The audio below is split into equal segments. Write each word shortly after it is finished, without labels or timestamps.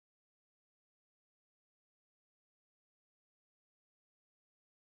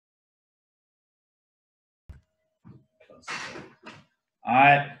All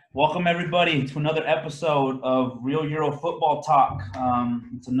right, welcome everybody to another episode of Real Euro Football Talk.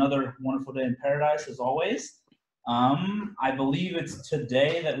 It's another wonderful day in paradise, as always. I believe it's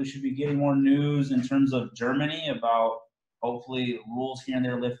today that we should be getting more news in terms of Germany about hopefully rules here and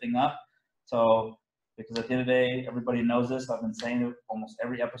there lifting up. So, because at the end of the day, everybody knows this. I've been saying it almost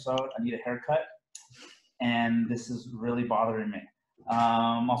every episode. I need a haircut, and this is really bothering me.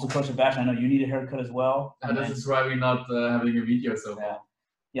 Also, Coach Sebastian, I know you need a haircut as well. And this is why we're not having a video so far.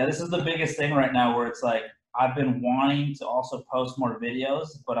 Yeah, this is the biggest thing right now where it's like I've been wanting to also post more videos,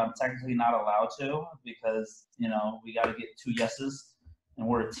 but I'm technically not allowed to because, you know, we got to get 2 yeses and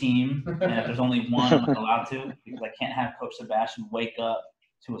we're a team. And if there's only one, I'm not allowed to because I can't have Coach Sebastian wake up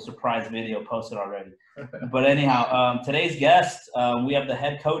to a surprise video posted already. But anyhow, today's guest, we have the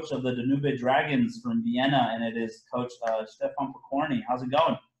head coach of the Danaube Dragons from Vienna, and it is Coach Stefan Pokorny. How's it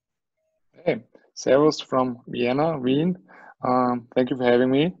going? Hey, servus from Vienna, Wien. Thank you for having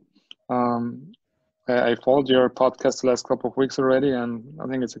me. I followed your podcast the last couple of weeks already, and I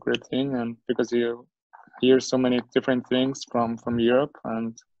think it's a great thing. And because you hear so many different things from Europe,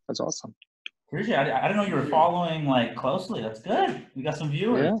 and that's awesome. Appreciate it. I didn't know you were following like closely. That's good. We got some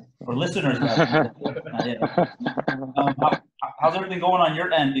viewers or listeners. How's everything going on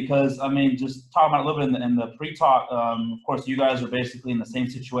your end? Because I mean, just talking about a little bit in the pre-talk. Of course, you guys are basically in the same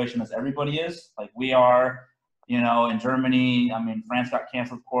situation as everybody is. Like we are, you know, in Germany. I mean, France got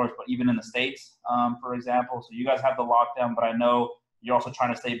canceled, of course, but even in the States, for example. So you guys have the lockdown, but I know you're also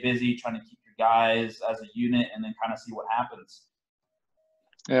trying to stay busy, trying to keep your guys as a unit, and then kind of see what happens.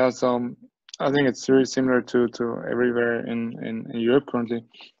 Yeah. So. I think it's really similar to everywhere in Europe currently.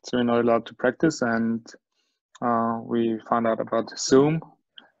 So we're not allowed to practice, and we found out about Zoom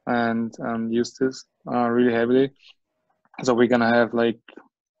and use this really heavily. So we're gonna have like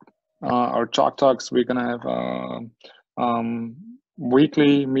our chalk talks. We're gonna have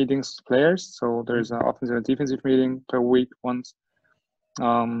weekly meetings with players. So there's an offensive and defensive meeting per week once,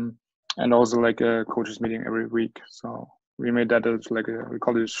 and also like a coaches meeting every week. So we made that as like we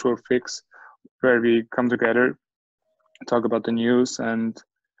call it a sure fix, where we come together, talk about the news and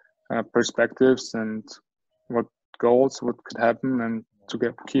perspectives and what goals, what could happen, and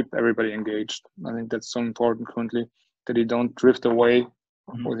to keep everybody engaged. I think that's so important currently, that you don't drift away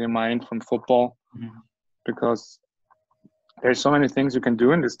with your mind from football, because there's so many things you can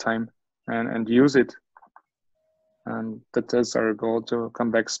do in this time and use it. And that's our goal, to come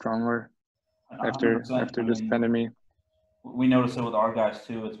back stronger after this pandemic. We notice it with our guys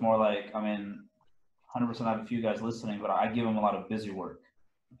too. It's more like, I mean, 100% I have a few guys listening, but I give them a lot of busy work.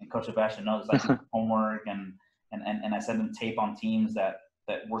 And Coach Sebastian knows I do homework and I send them tape on teams that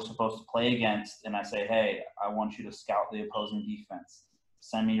we're supposed to play against. And I say, hey, I want you to scout the opposing defense.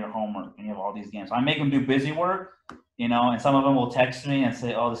 Send me your homework. And you have all these games. So I make them do busy work, you know, and some of them will text me and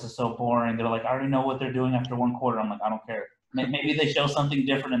say, oh, this is so boring. They're like, I already know what they're doing after 1 quarter. I'm like, I don't care. Maybe they show something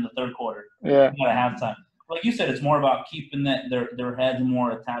different in the 3rd quarter. Yeah. You gotta have time. Like you said, it's more about keeping their heads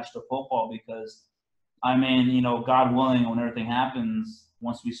more attached to football, because, I mean, you know, God willing, when everything happens,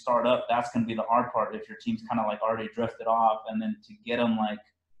 once we start up, that's going to be the hard part. If your team's kind of like already drifted off, and then to get them like,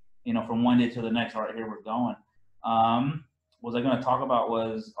 you know, from one day to the next, all right, here we're going. Was I going to talk about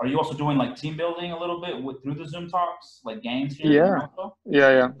was, are you also doing like team building a little bit through the Zoom talks, like games here?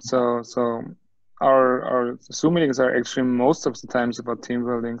 Yeah. So our Zoom meetings are actually most of the times about team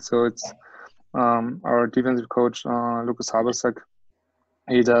building. So it's our defensive coach, Lucas Habersack,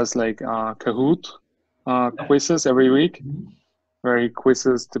 he does like Kahoot quizzes every week, where he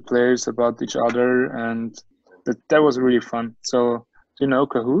quizzes the players about each other, and that was really fun. So do you know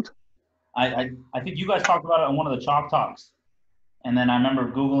Kahoot? I think you guys talked about it on one of the Chalk Talks, and then I remember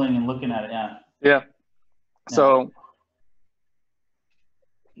Googling and looking at it. Yeah. So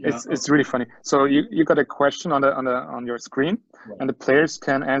it's really funny. So you got a question on your screen, and the players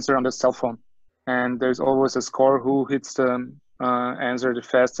can answer on their cell phone. And there's always a score who hits the answer the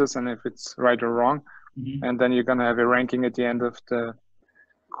fastest, and if it's right or wrong. And then you're gonna have a ranking at the end of the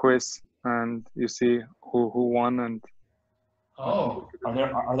quiz, and you see who won. And are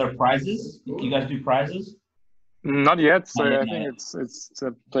there prizes? Do you guys do prizes? Not yet. So I think it's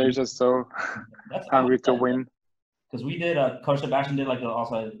the players are so hungry to win. Because we did Coach Sebastian did like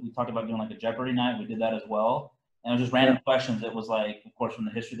also we talked about doing like a Jeopardy night. We did that as well. And it was just random questions. It was like, of course, from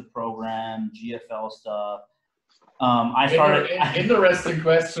the history of the program, GFL stuff. I started interesting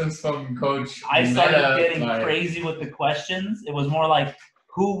questions from Coach. I started getting crazy with the questions. It was more like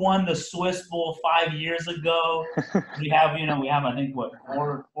who won the Swiss Bowl 5 years ago. We have, I think,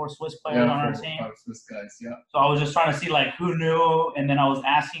 four Swiss players on our team. 5 Swiss guys, yeah. So I was just trying to see like who knew, and then I was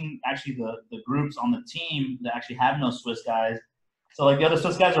asking actually the groups on the team that actually have no Swiss guys. So like the other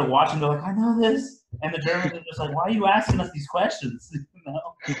Swiss guys are watching, they're like, I know this, and the Germans are just like, why are you asking us these questions?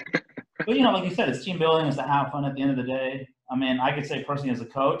 But like you said, it's team building. It's to have fun at the end of the day. I mean, I could say personally as a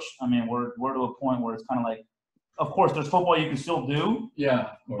coach, I mean, we're to a point where it's kind of like, of course, there's football you can still do.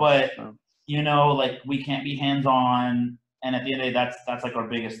 Yeah. But like we can't be hands on, and at the end of the day, that's like our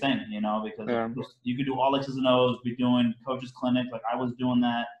biggest thing, because you could do all X's and O's, be doing coaches clinic, like I was doing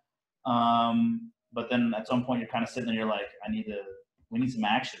that. But then at some point you're kind of sitting there, you're like, we need some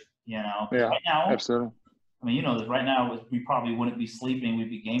action, Yeah, right now, absolutely. I mean, this right now, we probably wouldn't be sleeping. We'd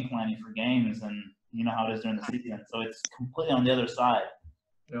be game planning for games, and you know how it is during the season. So it's completely on the other side.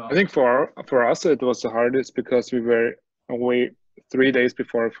 Yeah. I think for us it was the hardest because we were away 3 days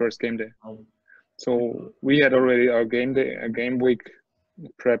before our first game day. So we had already our game week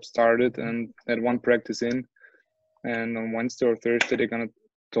prep started and had one practice in. And on Wednesday or Thursday, they kind of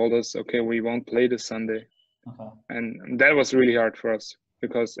told us, okay, we won't play this Sunday. Okay. And that was really hard for us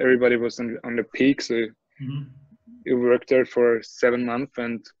because everybody was on the peak. So you worked there for 7 months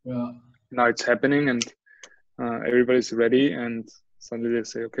and now it's happening and everybody's ready and suddenly they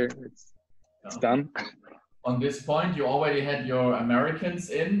say, okay, it's done. On this point, you already had your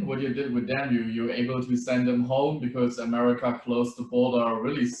Americans in. What you did with them, you were able to send them home because America closed the border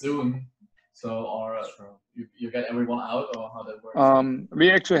really soon. So, or you get everyone out, or how that works?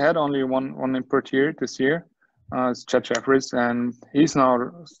 We actually had only one import here this year. It's Chad Jeffries, and he's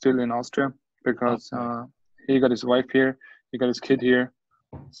now still in Austria because he got his wife here, he got his kid here.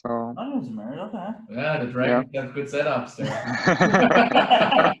 So. I was married. Okay. Yeah, the Dragons have good setups there.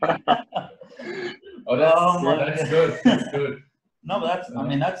 Oh, that's good. That's good. No, but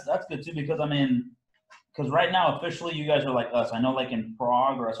that's good too because right now officially you guys are like us. I know like in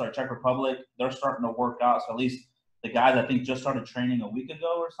Prague Czech Republic, they're starting to work out. So at least the guys I think just started training a week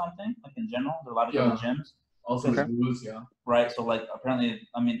ago or something. Like in general, they're allowed to go to gyms. Also the rules, Right. So like apparently,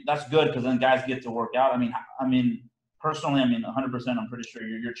 that's good because then guys get to work out. Personally, 100%. I'm pretty sure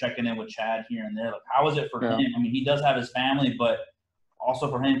you're checking in with Chad here and there. Like, how is it for him? He does have his family, but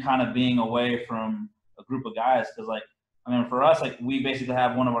also for him kind of being away from a group of guys because for us, like we basically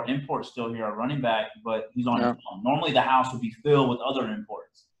have one of our imports still here, our running back, but he's on his own. Normally the house would be filled with other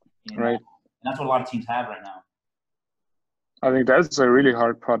imports. Right. And that's what a lot of teams have right now. I think that's a really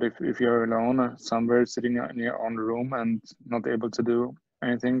hard part if you're alone or somewhere sitting in your own room and not able to do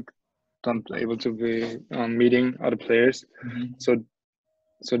anything, not able to be meeting other players. So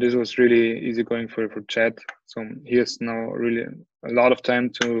this was really easy going for Chad. So he has now really a lot of time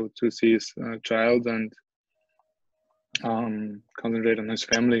to see his child and concentrate on his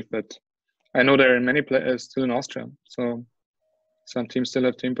family. But I know there are many players still in Austria. So some teams still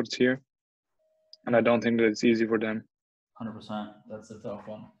have imports here. And I don't think that it's easy for them. 100%. That's a tough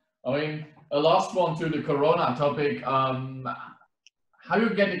one. A last one to the Corona topic. How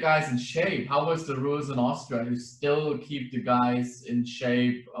you get the guys in shape? How was the rules in Austria? You still keep the guys in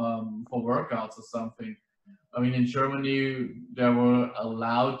shape for workouts or something? In Germany, they were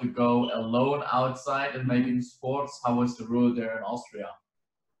allowed to go alone outside and making sports. How was the rule there in Austria?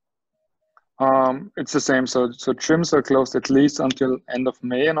 It's the same. So gyms are closed at least until end of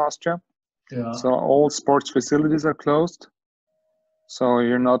May in Austria. Yeah. So all sports facilities are closed. So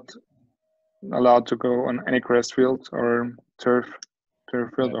you're not allowed to go on any grass field or turf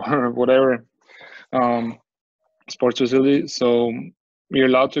field or whatever sports facility. So you're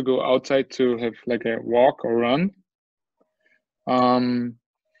allowed to go outside to have like a walk or run.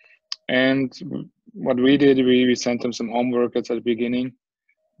 And what we did, we sent them some home workouts at the beginning,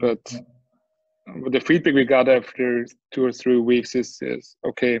 but the feedback we got after 2 or 3 weeks is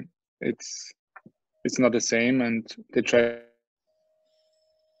okay, it's not the same, and they try.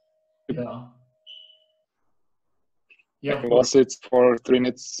 Also, it's for 3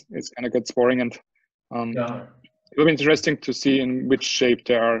 minutes. It's kind of gets boring, and it will be interesting to see in which shape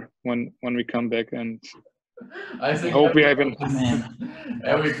they are when we come back. And I think hope we have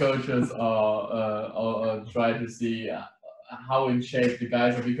every coaches are try to see how in shape the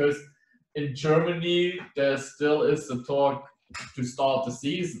guys are, because in Germany there still is the talk to start the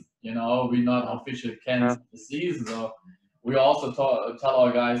season. We're not officially canceled the season, so we also tell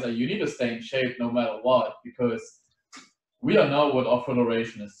our guys that you need to stay in shape no matter what, because we don't know what our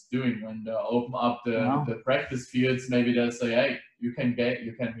federation is doing when they open up the practice fields. Maybe they'll say, "Hey, you can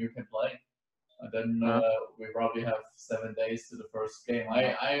play," and then we probably have 7 days to the first game.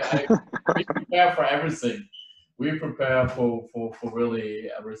 I we prepare for everything. we prepare for really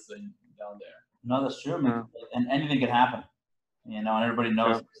everything down there. No, that's true. I mean, and anything could happen, you know, and everybody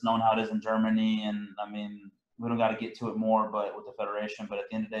knows it's known how it is in Germany. And I mean, we don't got to get to it more, but with the federation. But at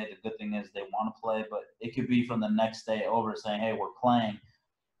the end of the day, the good thing is they want to play, but it could be from the next day over saying, hey, we're playing.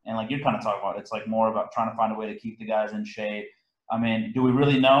 And like you're kind of talking about, it's like more about trying to find a way to keep the guys in shape. I mean, do we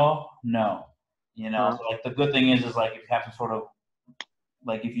really know? No. You know, so like the good thing is like if you have to sort of,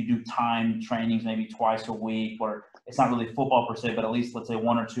 like if you do time trainings maybe twice a week, or it's not really football per se, but at least let's say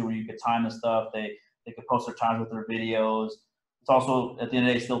 1 or 2 where you could time the stuff. They could post their times with their videos. It's also at the end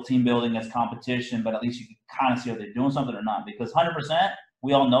of the day still team building as competition, but at least you can kind of see if they're doing something or not. Because 100%,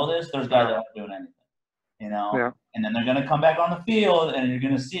 we all know this. There's guys that aren't doing anything, you know. And then they're gonna come back on the field, and you're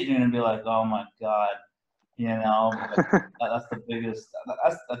gonna see it. And you're gonna be like, oh my god, you know. That's the biggest.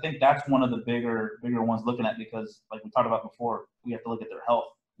 I think that's one of the bigger ones looking at, because like we talked about before, we have to look at their health.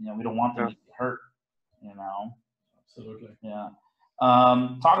 You know, we don't want them to get hurt. You know. Absolutely. Yeah.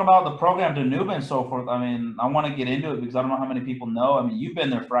 Talk about the program Danaube and so forth. I mean, I want to get into it because I don't know how many people know. I mean, you've been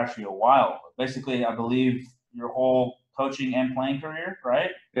there for actually a while. Basically, I believe your whole coaching and playing career,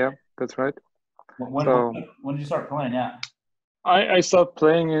 right? Yeah, that's right. When did you start playing? Yeah. I started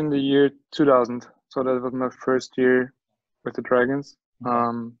playing in the year 2000. So that was my first year with the Dragons.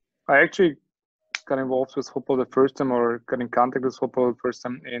 I actually got involved with football the first time, or got in contact with football the first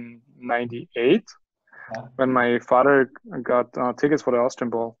time in '98. When my father got tickets for the Austrian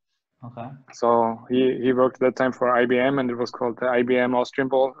Ball. Okay. So he worked at that time for IBM, and it was called the IBM Austrian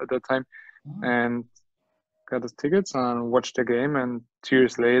Ball at that time, and got his tickets and watched the game. And 2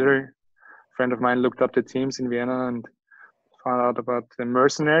 years later, a friend of mine looked up the teams in Vienna and found out about the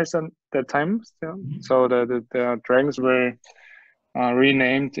Mercenaries at that time. So the Dragons were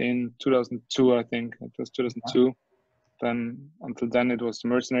renamed in 2002, I think. It was 2002. Then until then it was the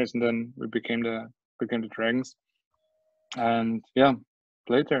Mercenaries, and then we became the Dragons. And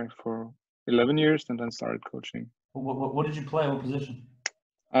played there for 11 years and then started coaching. What did you play? What position?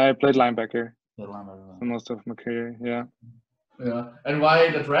 I played linebacker for most of my career. Yeah. And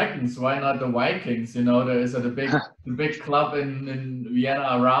why the Dragons? Why not the Vikings? You know, there is the big club in Vienna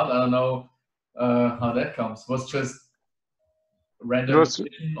around. I don't know how that comes. Was just random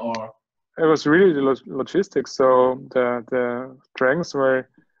or? It was really the logistics. So the Dragons were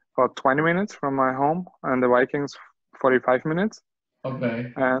about 20 minutes from my home, and the Vikings 45 minutes.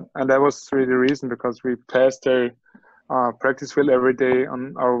 Okay. And that was really the reason, because we passed their practice field every day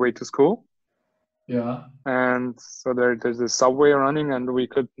on our way to school. Yeah. And so there's a subway running, and we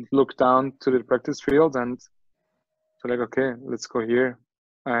could look down to the practice field, and so like, okay, let's go here.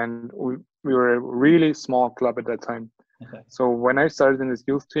 And we were a really small club at that time. Okay. So when I started in this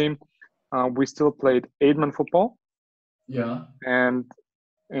youth team, we still played 8-man football. Yeah. And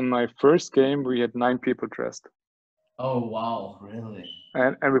in my first game, we had 9 people dressed. Oh, wow. Really?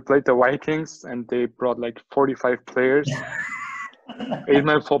 And we played the Vikings, and they brought like 45 players.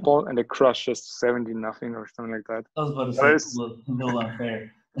 8-man football, and they crushed us 70-0 or something like that. I was about to say, a little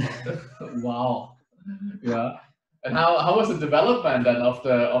unfair. Wow. Yeah. And how was the development then of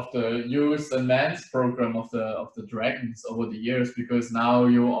the youth and men's program of the Dragons over the years? Because now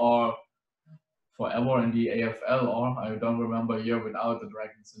you are forever in the AFL, or I don't remember a year without the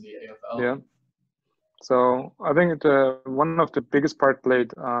Dragons in the AFL. Yeah. So I think one of the biggest part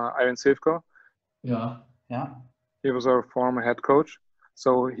played Ivan Sivko. Yeah. Yeah. He was our former head coach.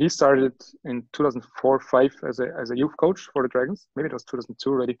 So he started in 2004-05 as a youth coach for the Dragons. Maybe it was 2002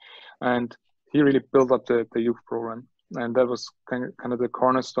 already, and he really built up the youth program, and that was kind of the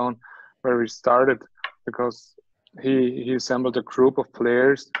cornerstone where we started, because he assembled a group of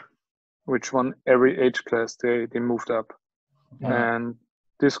players which won every age class they moved up. And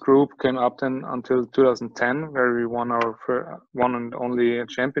this group came up then until 2010, where we won our one and only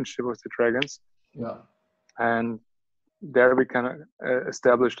championship with the Dragons. Yeah. And there we kind of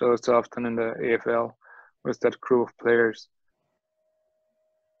established ourselves then in the AFL with that group of players.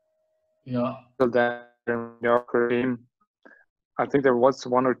 Yeah. So then in the team, I think there was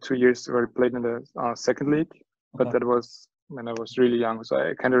 1 or 2 years where we played in the second league, but that was when I was really young, so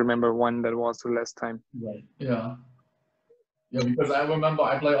I can't remember when that was the last time. Right. Yeah. Yeah, because I remember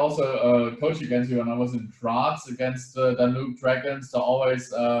I played also coach against you when I was in France against the Danaube Dragons. So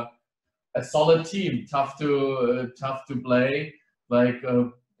always a solid team, tough to play. Like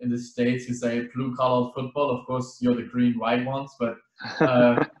in the States, you say blue-collar football. Of course, you're the green-white ones, but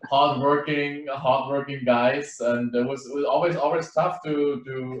hardworking guys, and it was always tough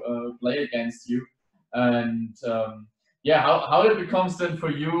to play against you. And how it becomes then for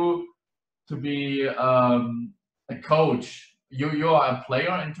you to be a coach you are a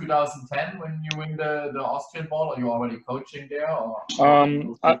player in 2010 when you win the Austrian ball, or you already coaching there, or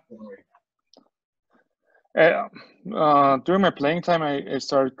during my playing time, I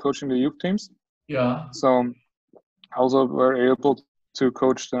started coaching the youth teams. Yeah. So I also were able to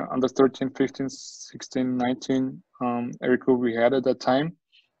coach the under 13, 15, 16, 19 every group we had at that time.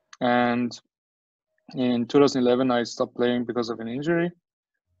 And in 2011, I stopped playing because of an injury.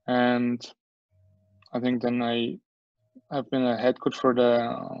 And I think then I've been a head coach for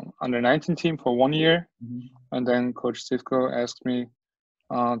the under 19 team for 1 year. And then Coach Sivko asked me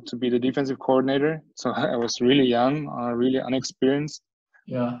to be the defensive coordinator. So I was really young, really unexperienced.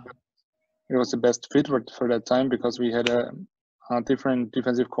 Yeah. It was the best fit for that time because we had a different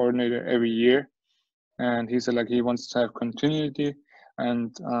defensive coordinator every year. And he said like he wants to have continuity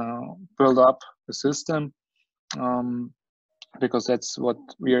and build up the system because that's what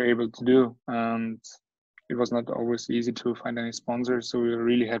we are able to do. And it was not always easy to find any sponsors. So we were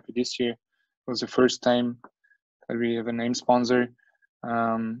really happy this year. It was the first time that we have a name sponsor.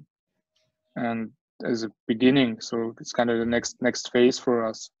 And as a beginning, so it's kind of the next phase for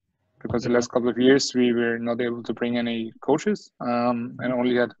us because the last couple of years we were not able to bring any coaches and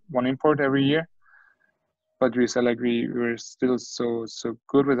only had one import every year. But we said like we were still so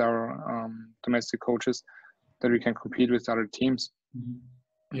good with our domestic coaches that we can compete with other teams.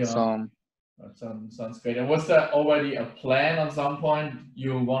 Yeah. So that sounds great. And was there already a plan at some point?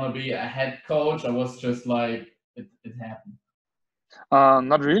 You want to be a head coach, or was just like it happened?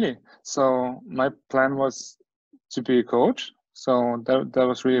 Not really. So my plan was to be a coach. So that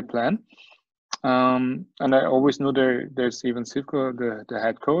was really a plan. And I always knew there's even Sivko, the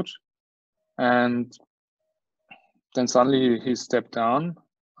head coach. And then suddenly he stepped down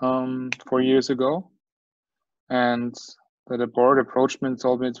 4 years ago. And the board approached me and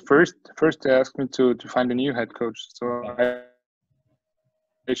told me first they asked me to find a new head coach. So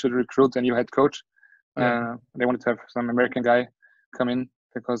they should recruit a new head coach. They wanted to have some American guy come in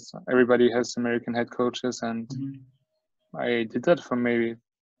because everybody has American head coaches, and I did that for maybe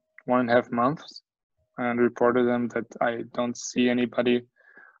 1.5 months and reported them that I don't see anybody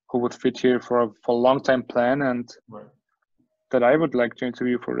who would fit here for a long time plan and that I would like to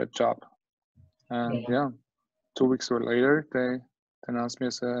interview for that job. And 2 weeks later, they announced me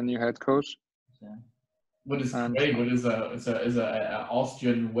as a new head coach. What is great? What is a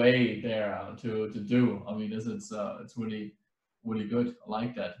Austrian way there to do? I mean, it's really good. I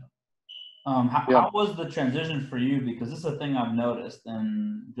like that. How was the transition for you? Because this is a thing I've noticed,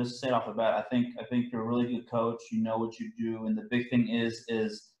 and just to say it off the bat, I think you're a really good coach. You know what you do, and the big thing is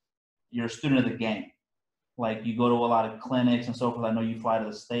you're a student of the game. Like you go to a lot of clinics and so forth. I know you fly to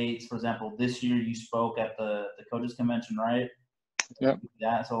the States. For example, this year you spoke at the coaches convention, right?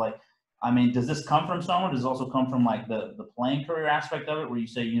 Yeah. So like, I mean, does this come from somewhere? Does it also come from like the playing career aspect of it, where you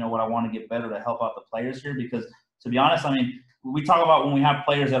say, you know what, I want to get better to help out the players here? Because to be honest, I mean, we talk about when we have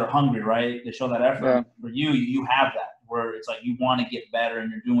players that are hungry, right? They show that effort. Yeah. For you have that, where it's like you want to get better and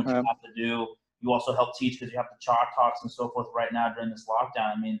you're doing what you have to do. You also help teach because you have the chalk talks and so forth right now during this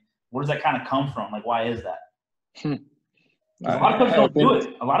lockdown. I mean, where does that kind of come from? Like, why is that? A lot of coaches don't do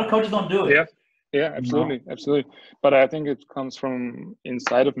it. A lot of coaches don't do it. Yeah, absolutely, absolutely. But I think it comes from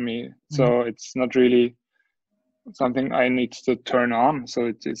inside of me. So it's not really something I need to turn on.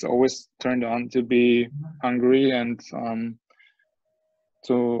 So it's always turned on to be hungry and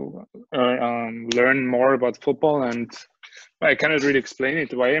to learn more about football. And I cannot really explain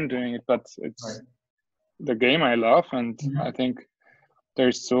it why I'm doing it, but it's the game I love, and I think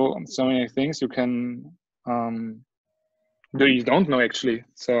there's so many things you can do you don't know actually.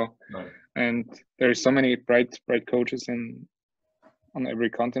 So and there's so many bright coaches on every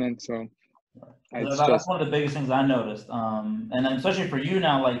continent. So that's one of the biggest things I noticed. And then especially for you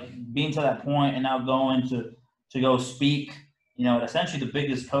now, like being to that point and now going to go speak, you know, essentially the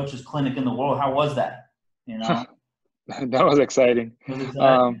biggest coaches clinic in the world. How was that? You know, that was exciting.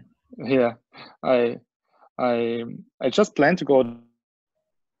 Yeah, I just planned to go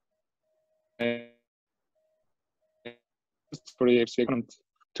for the FCA, and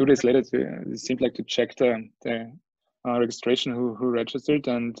 2 days later it seemed like to check the registration who registered,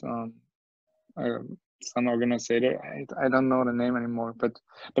 and some organizer, I don't know the name anymore, but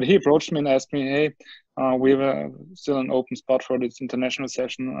he approached me and asked me, hey, we have still an open spot for this international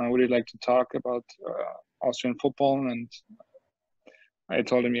session. Would you like to talk about Austrian football? And I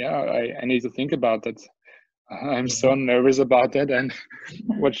told him, I need to think about that. I'm so nervous about that, and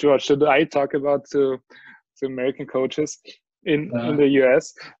what should I talk about to American coaches in the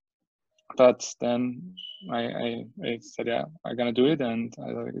US? But then I said, I'm gonna do it, and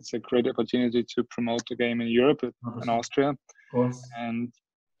it's a great opportunity to promote the game in Europe and Austria. course. And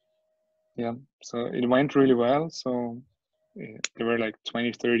yeah, so it went really well. So there were like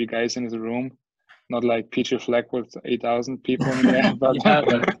 20, 30 guys in the room, not like PG Fleck with 8,000 people in there. But Yeah,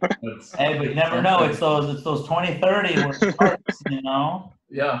 but Hey, but you never know. It's those 20, 30 where it starts, you know?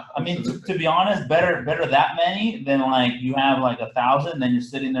 yeah. I mean, Absolutely. to be honest, better that many than like you have like 1,000, then you're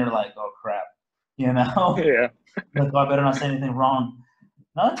sitting there like, oh crap, you know? yeah. Like, oh, I better not say anything wrong.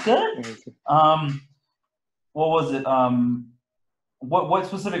 No, it's good. What was it? What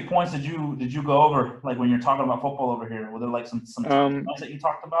specific points did you go over? Like when you're talking about football over here, were there like some points that you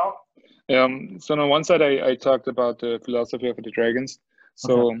talked about? So on one side, I talked about the philosophy of the Dragons,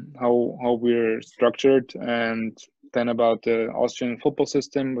 so how we're structured, and then about the Austrian football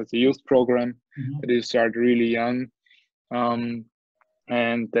system with the youth program, that you start really young,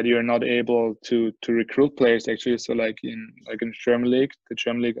 and that you're not able to recruit players actually. So like in the German league, the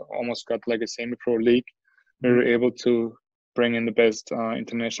German league almost got like a semi-pro league. We were able to bring in the best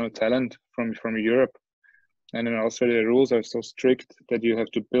international talent from Europe. And in Austria, the rules are so strict that you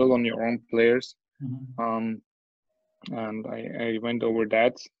have to build on your own players. And I went over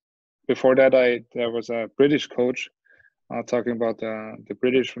that. Before that, there was a British coach talking about the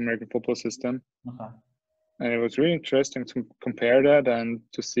British American football system. And it was really interesting to compare that and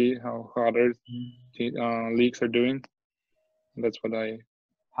to see how other leagues are doing. And that's what I.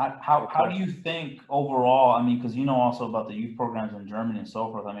 How do you think overall? I mean, because you know also about the youth programs in Germany and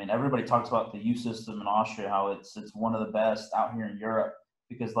so forth. I mean, everybody talks about the youth system in Austria, how it's one of the best out here in Europe.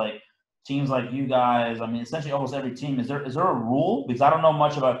 Because like teams like you guys, I mean, essentially almost every team. Is there a rule? Because I don't know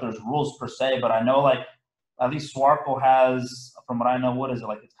much about if there's rules per se, but I know like at least Swarco has, from what I know, what is it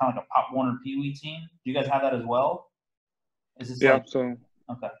like? It's kind of like a Pop Warner Pee Wee team. Do you guys have that as well? Is this like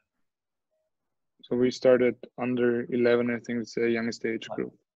okay? So we started under 11. I think it's the youngest age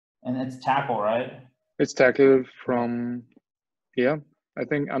group. And it's tackle, right? It's tackle from, I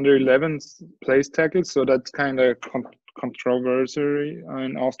think under 11 plays tackle. So that's kind of controversial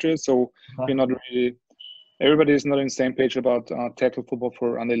in Austria. So we're not really, everybody is not on the same page about tackle football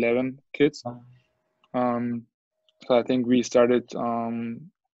for under 11 kids. So I think we started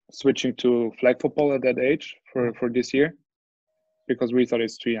switching to flag football at that age for this year because we thought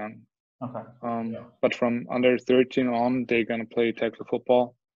it's too young. But from under 13 on, they're going to play tackle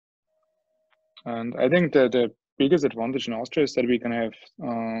football. And I think that the biggest advantage in Austria is that we can have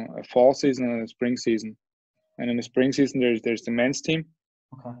a fall season and a spring season. And in the spring season, there's the men's team.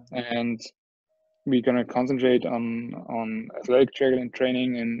 And we're going to concentrate on athletic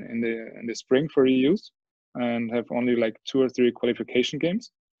training in the spring for the youth and have only like 2 or 3 qualification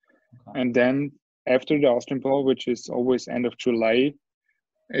games. And then after the Austrian Bowl, which is always end of July,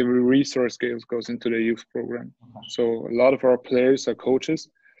 every resource goes into the youth program. So a lot of our players are coaches,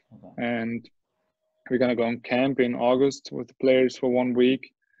 and we're gonna go on camp in August with the players for 1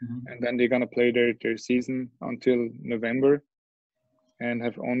 week, and then they're gonna play their season until November, and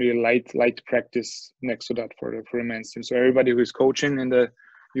have only a light practice next to that for the men's team. So everybody who is coaching in the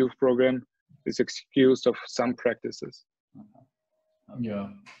youth program is excused of some practices. Yeah,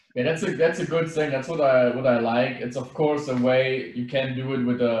 that's a good thing. That's what I like. It's of course a way you can do it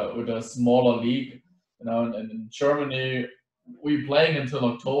with a smaller league. You know, and in Germany we're playing until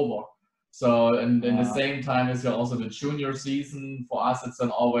October. So and in the same time as also the junior season. For us, it's then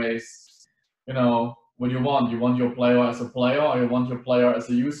always, you know, what you want. You want your player as a player, or you want your player as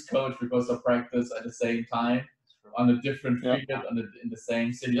a youth coach because of practice at the same time on a different field in the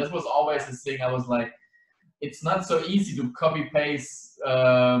same city. That was always the thing. I was like, it's not so easy to copy paste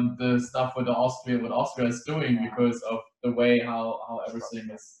the stuff what Austria is doing because of the way how everything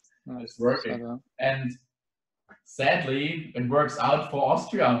is working. And sadly, it works out for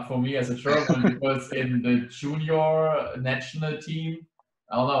Austria for me as a German because in the junior national team,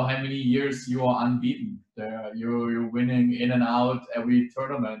 I don't know how many years you are unbeaten. You're winning in and out every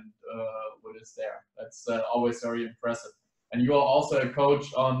tournament. What is there? That's always very impressive. And you are also a coach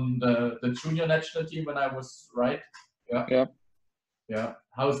on the junior national team, when I was right. Yeah.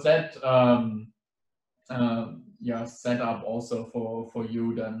 How's that? Set up also for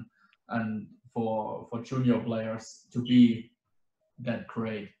you then, and for junior players to be that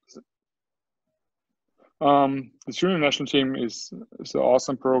great. The junior national team is an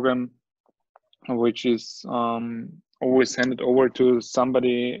awesome program, which is always handed over to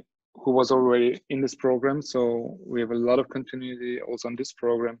somebody who was already in this program. So we have a lot of continuity also on this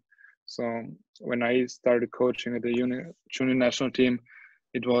program. So when I started coaching at the junior national team,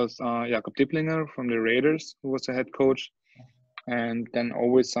 it was Jakob Dipplinger from the Raiders who was the head coach. And then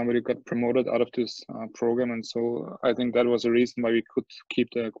always somebody got promoted out of this program. And so I think that was a reason why we could keep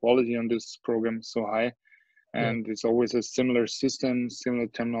the quality on this program so high. and it's always a similar system, similar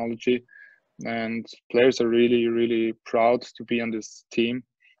terminology, and players are really, really proud to be on this team.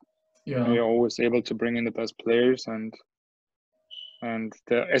 Yeah. You're always able to bring in the best players, and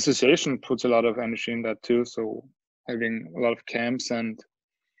the association puts a lot of energy in that too. So having a lot of camps and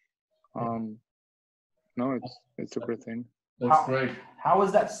no, it's a great thing. That's great. How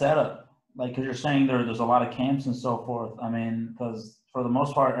is that set up? Like, because you're saying there's a lot of camps and so forth. I mean, because for the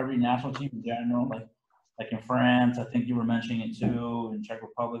most part, every national team in general, like in France, I think you were mentioning it too, in Czech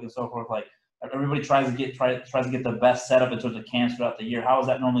Republic and so forth. Like, everybody tries to get the best setup in terms of camps throughout the year. How is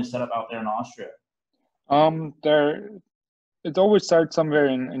that normally set up out there in Austria? It always starts somewhere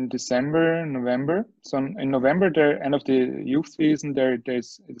in December, November. So in November, the end of the youth season,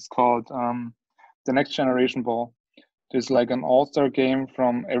 it's called the Next Generation Ball. There's like an all-star game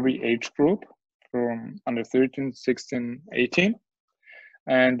from every age group, from under 13, 16, 18.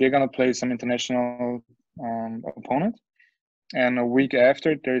 And they're going to play some international opponent. And a week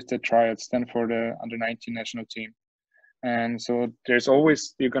after, there's the tryouts then for the under 19 national team. And so there's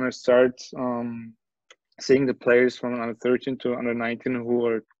always, you're going to start seeing the players from under 13 to under 19 who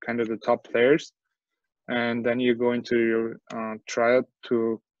are kind of the top players. And then you go into your tryout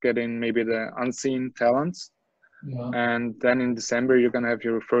to get in maybe the unseen talents. Yeah. And then in December, you're going to have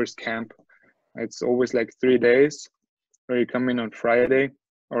your first camp. It's always like 3 days where you come in on Friday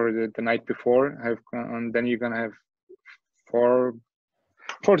or the night before, and then you're going to have four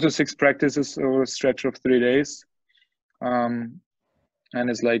to six practices over a stretch of 3 days. And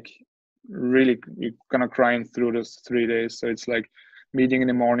it's like really, you're going to grind through those 3 days. So it's like meeting in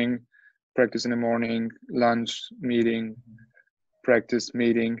the morning, practice in the morning, lunch, meeting, practice,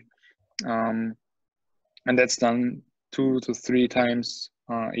 meeting. And that's done 2 to 3 times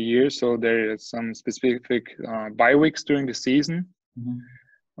a year. So there is some specific bye weeks during the season,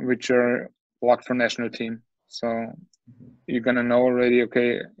 which are blocked for national team. So you're gonna know already,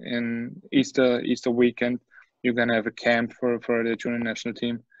 okay, in Easter weekend, you're gonna have a camp for the junior national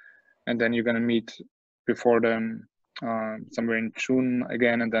team, and then you're gonna meet before them somewhere in June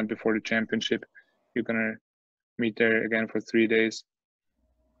again, and then before the championship, you're gonna meet there again for 3 days.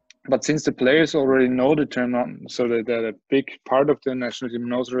 But since the players already know the term, so that the big part of the national team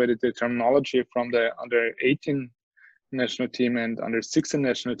knows already the terminology from the under 18 national team and under 16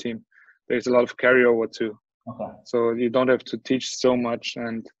 national team, there's a lot of carryover too. Okay. So you don't have to teach so much,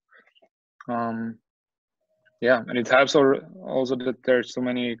 and and it helps also that there's so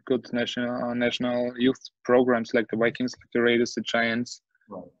many good national youth programs like the Vikings, like the Raiders, the Giants,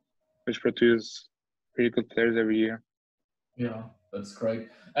 right, which produce pretty good players every year. Yeah, that's great.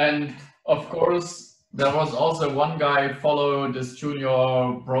 And of course, there was also one guy follow this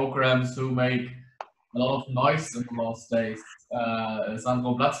junior programs who make a lot of noise in the last days.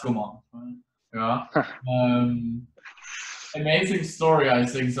 Sandro Platzkummer. Yeah. Amazing story, I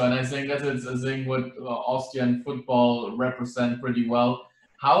think so, and I think that it's a thing what Austrian football represent pretty well.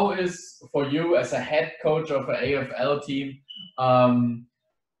 How is, for you as a head coach of an AFL team,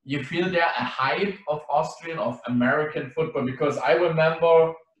 you feel there a hype of Austrian, of American football? Because I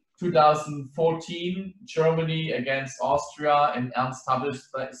remember 2014 Germany against Austria in Ernst Happel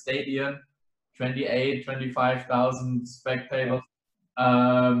Stadium, 25,000 spectators.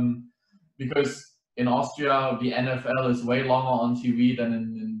 Because in Austria, the NFL is way longer on TV than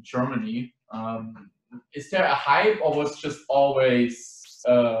in Germany. Is there a hype, or was just always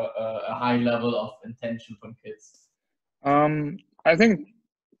a high level of intention from kids? I think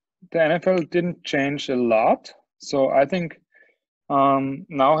the NFL didn't change a lot. So I think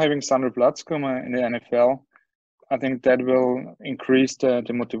now having Sandro Platzkummer in the NFL, I think that will increase the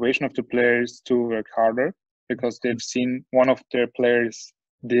motivation of the players to work harder, because they've seen one of their players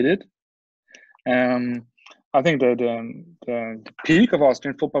did it. I think the peak of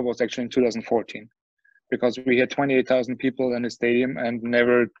Austrian football was actually in 2014, because we had 28,000 people in the stadium and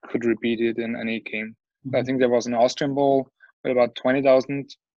never could repeat it in any game. I think there was an Austrian Bowl with about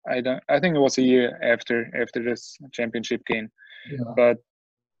 20,000. I think it was a year after this championship game, but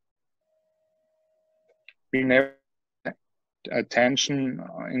we never had attention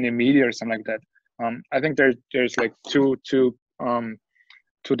in the media or something like that. I think there's like two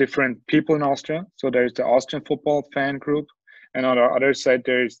different people in Austria. So there's the Austrian football fan group, and on the other side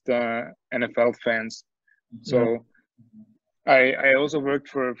there's the NFL fans. So I also worked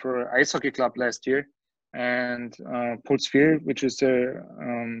for ice hockey club last year, and Pulsvier, which is the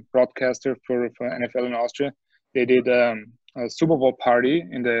broadcaster for NFL in Austria, they did a Super Bowl party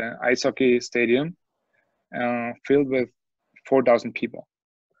in the ice hockey stadium, filled with 4,000 people.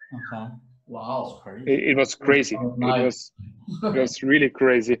 Okay. Wow. It was crazy. Nice. It was really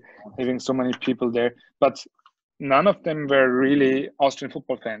crazy having so many people there. But none of them were really Austrian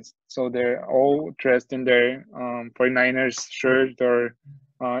football fans. So they're all dressed in their 49ers shirt or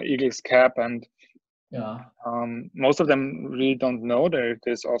Eagles cap, and most of them really don't know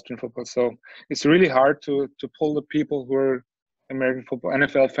there's Austrian football. So it's really hard to pull the people who are American football,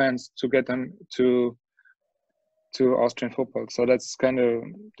 NFL fans, to get them to Austrian football. So that's kind of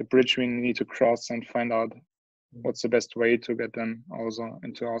the bridge we need to cross and find out what's the best way to get them also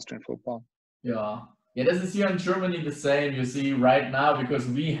into Austrian football. Yeah, this is here in Germany the same. You see right now, because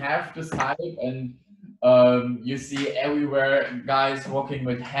we have this hype, and you see everywhere guys walking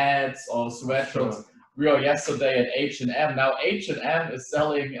with hats or sweatshirts. Sure. We were yesterday at H&M. Now H&M is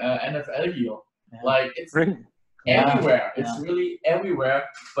selling NFL gear. Yeah. Like it's really? Everywhere. Yeah. It's really everywhere.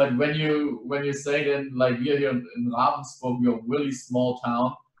 But when you say then, like we are here in Ravensburg, we are a really small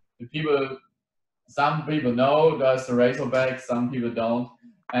town. Some people know there's the Razorback, some people don't.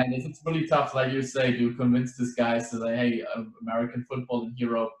 And it's really tough, like you say, to convince these guys to say, hey, American football in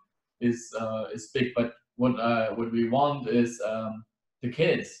Europe is big. But what we want is the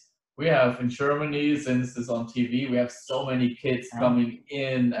kids. We have in Germany, since it's on TV, we have so many kids coming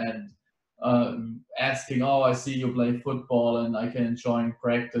in and asking, oh, I see you play football and I can join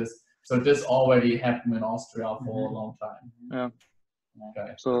practice. So this already happened in Austria for a long time. Yeah.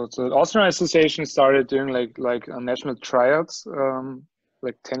 Okay. So the Austrian Association started doing like national tryouts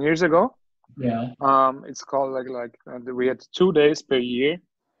like 10 years ago. Yeah. It's called we had 2 days per year,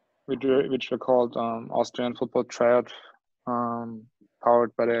 which were called Austrian Football Tryout,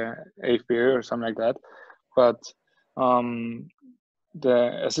 powered by the FBall or something like that. But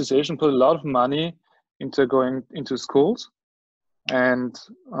the association put a lot of money into going into schools and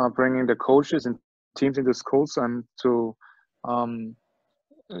bringing the coaches and teams into schools and to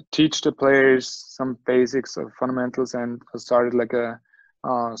teach the players some basics of fundamentals, and started like a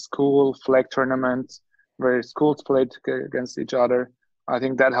school flag tournament where schools played against each other. I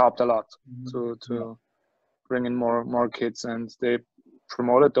think that helped a lot to bring in more kids, and they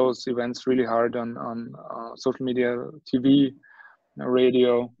promoted those events really hard on social media, TV,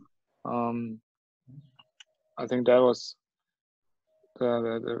 radio. I think that was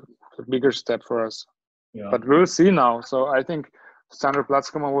the bigger step for us. Yeah. But we'll see now. So I think Sandro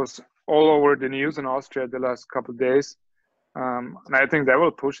Platzkammer was all over the news in Austria the last couple of days, and I think that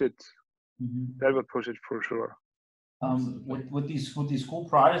will push it. That will push it for sure. With these school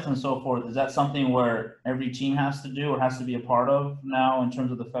projects and so forth, is that something where every team has to do or has to be a part of now in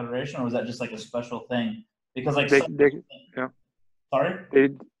terms of the federation, or is that just like a special thing? Because like they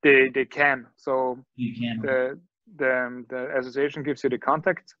can. So you can. The association gives you the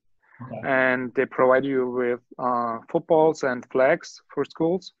contact. Okay. And they provide you with footballs and flags for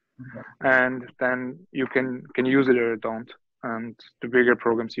schools, and then you can use it or don't. And the bigger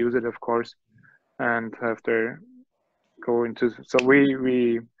programs use it, of course, and have their go into. So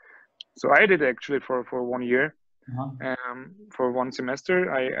so I did actually for 1 year, for one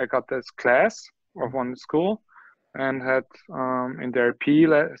semester. I got this class of one school, and had in their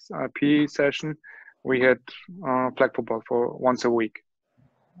PE session we had flag football for once a week.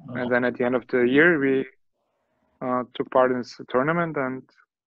 And then at the end of the year, we took part in this tournament, and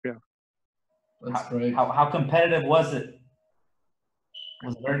yeah. That's great. How competitive was it?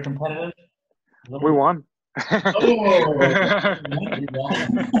 Was it very competitive? We won. We won.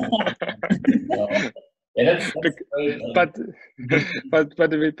 Yeah, that's great. But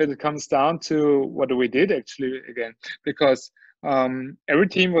it comes down to what we did actually again, because every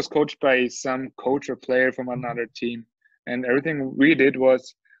team was coached by some coach or player from another team, and everything we did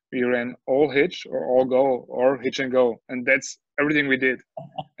was we ran all hitch or all go or hitch and go, and that's everything we did.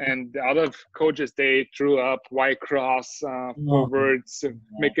 And the other coaches, they drew up Y cross forwards,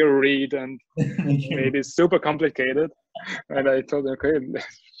 make a read, and made it super complicated. And I told them, okay,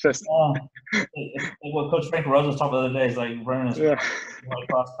 just. What Coach Frank Rose was talking the other day is like running a Y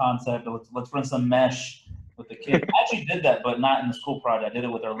cross concept. Let's run some mesh with the kids. I actually did that, but not in the school project. I did it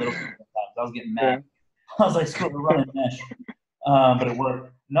with our little kids sometimes. I was getting mad. Yeah. I was like, screw it, we're running mesh. But it worked.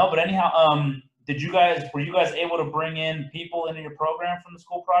 No, but anyhow, were you guys able to bring in people into your program from the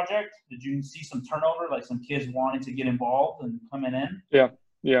school project? Did you see some turnover, like some kids wanting to get involved and coming in?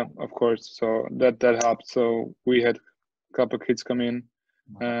 Yeah, of course. So that helped. So we had a couple of kids come in,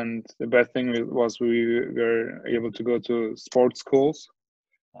 and the best thing was we were able to go to sports schools,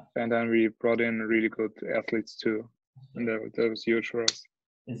 and then we brought in really good athletes too, and that was huge for us.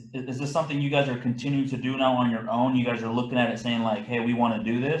 Is this something you guys are continuing to do now on your own? You guys are looking at it saying like, hey, we want to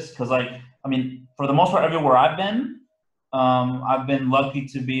do this? Because for the most part, everywhere I've been lucky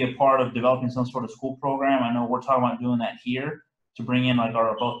to be a part of developing some sort of school program. I know we're talking about doing that here. to bring in like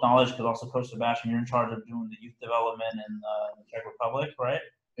our both knowledge, because also Coach Sebastian, you're in charge of doing the youth development in the Czech Republic, right?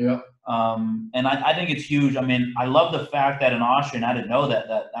 Yeah. And I think it's huge. I mean, I love the fact that in Austria, and I didn't know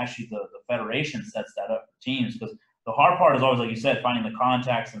that actually the federation sets that up for teams, because the hard part is always, like you said, finding the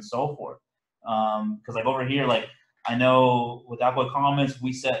contacts and so forth. Because like over here, like I know with Apple Comments,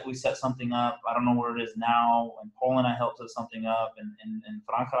 we set something up. I don't know where it is now. In Poland, I helped set something up. In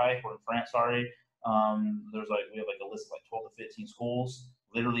Frankreich, or in France, sorry, we have like a list of like 12 to 15 schools.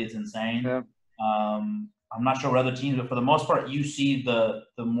 Literally, it's insane. Yeah. I'm not sure what other teams, but for the most part, you see the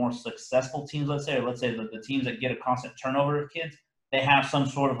more successful teams, let's say the teams that get a constant turnover of kids, they have some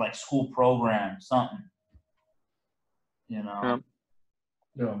sort of like school program, something. You know. Yeah.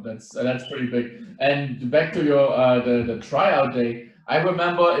 Yeah, that's pretty big. And back to your the tryout day, I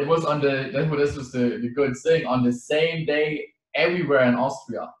remember it was on this was the good thing, on the same day everywhere in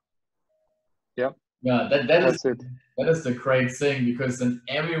Austria. Yeah. Yeah, That's it. that is the great thing, because then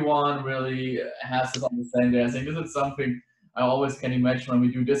everyone really has it on the same day. I think this is something I always can imagine when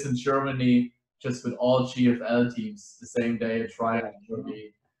we do this in Germany, just with all GFL teams, the same day a tryout will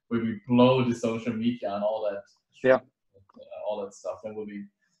be blow the social media and all that. Yeah. All that stuff. That will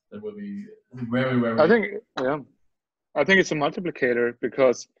be very, very. I think it's a multiplicator,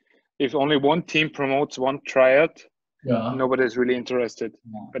 because if only one team promotes one tryout, nobody's really interested.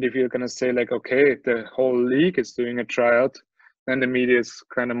 Yeah. But if you're gonna say like, okay, the whole league is doing a tryout, then the media is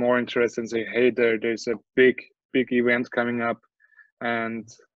kind of more interested and say, hey, there's a big event coming up, and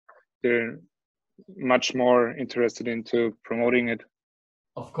they're much more interested into promoting it.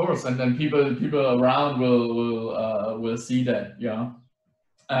 Of course, and then people around will see that, yeah.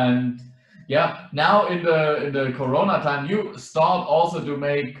 And yeah, now in the Corona time, you start also to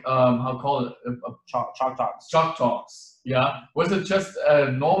make Chalk talks. Chalk talks. Yeah, was it just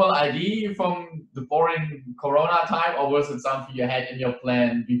a normal idea from the boring Corona time, or was it something you had in your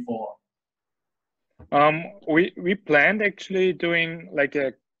plan before? We planned actually doing like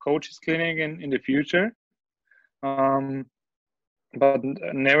a coaches clinic in the future. But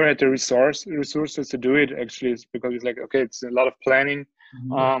never had the resources to do it, actually. It's because it's like, okay, it's a lot of planning.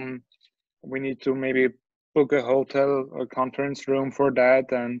 Mm-hmm. We need to maybe book a hotel or conference room for that,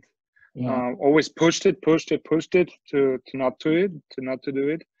 and always pushed it to not to do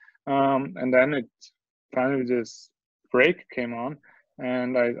it. And then it finally, this break came on,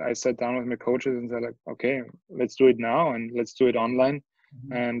 and I sat down with my coaches and said like, okay, let's do it now, and let's do it online.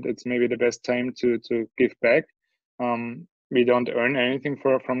 Mm-hmm. And it's maybe the best time to give back. We don't earn anything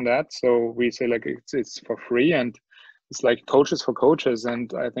from that, so we say like it's for free, and it's like coaches for coaches. And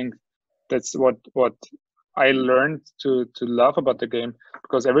I think that's what I learned to love about the game,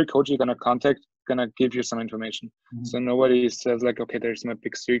 because every coach you're gonna contact gonna give you some information. Mm-hmm. So nobody says like, okay, there's my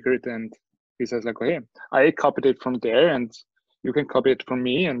big secret, and he says like, okay, I copied it from there, and you can copy it from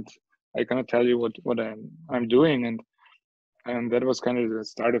me, and I gonna tell you what I'm doing. And that was kind of the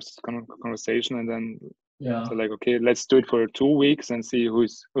start of this conversation. And then so like, okay, let's do it for 2 weeks and see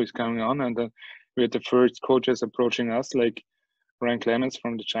who's coming on. And then we had the first coaches approaching us, like Ryan Clements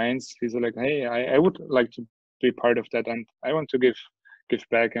from the Giants. He's like, hey, I would like to be part of that, and I want to give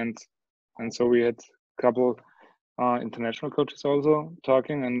back. And so we had a couple international coaches also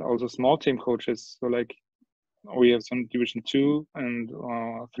talking, and also small team coaches. So like we have some Division 2 and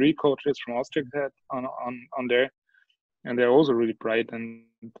 3 coaches from Austria on there, and they're also really bright, and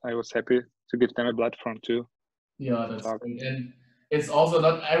I was happy to give them a platform too. Yeah, that's great. And it's also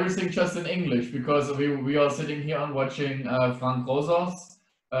not everything just in English, because we are sitting here and watching Frank Rosa's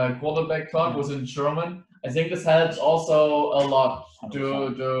quarterback talk was in German. I think this helps also a lot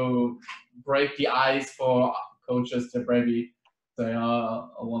to break the ice for coaches to maybe say,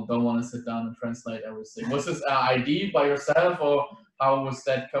 don't want to sit down and translate everything. Was this an idea by yourself, or how was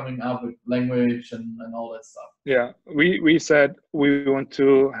that coming up with language and all that stuff? Yeah, we said we want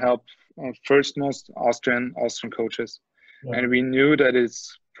to help first most Austrian coaches, and we knew that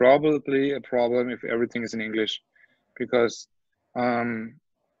it's probably a problem if everything is in English, because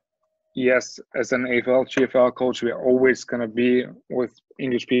yes, as an AFL, GFL coach, we are always gonna be with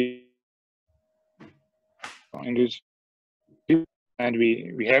English people, and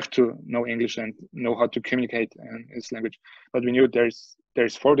we have to know English and know how to communicate in this language. But we knew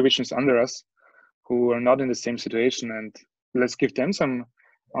there's 4 divisions under us who are not in the same situation, and let's give them some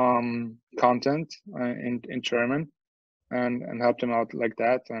content in German and help them out like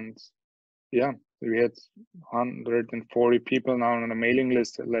that. And yeah, we had 140 people now on a mailing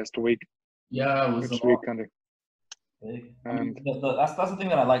list last week. Yeah, it was which we kind of big. I mean, that's the thing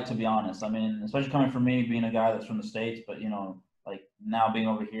that I like, to be honest. I mean, especially coming from me, being a guy that's from the States, but like now being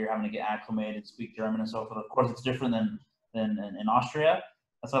over here, having to get acclimated, speak German and so forth. Of course, it's different than in Austria.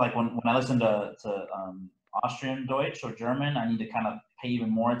 That's why, like, when I listen to Austrian Deutsch or German, I need to kind of pay even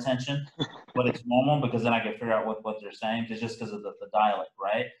more attention, but it's normal because then I can figure out what they're saying. It's just because of the dialect,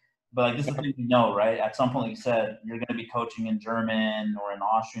 right? But like, this is the thing you know, right? At some point, like you said, you're going to be coaching in German or in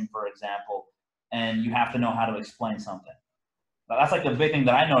Austrian, for example, and you have to know how to explain something. That's like the big thing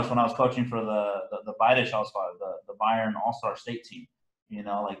that I noticed when I was coaching for the Bayerisch-Auswahl, the Bayern All-Star State team. You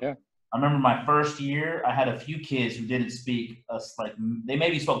know, like, I remember my first year, I had a few kids who didn't speak us, like, they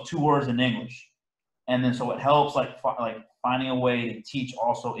maybe spoke 2 words in English. And then so it helps, like finding a way to teach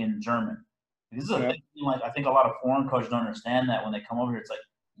also in German. This is a thing, like, I think a lot of foreign coaches don't understand that when they come over here. It's like,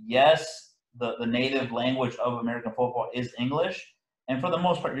 yes, the native language of American football is English. And for the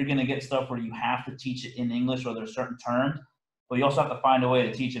most part, you're going to get stuff where you have to teach it in English or there's certain terms. But you also have to find a way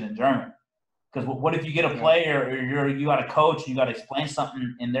to teach it in German. Because what if you get a player or you got a coach and you got to explain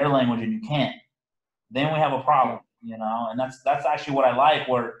something in their language and you can't? Then we have a problem, you know. And that's actually what I like,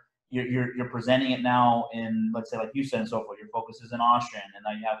 where you're presenting it now in, let's say, like you said and so forth. Your focus is in Austrian, and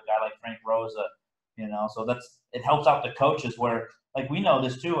now you have a guy like Frank Rosa, you know. So it helps out the coaches. Where, like, we know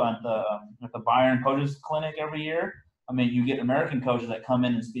this too at the Bayern Coaches Clinic every year. I mean, you get American coaches that come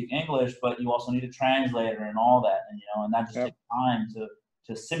in and speak English, but you also need a translator and all that, and and that just takes time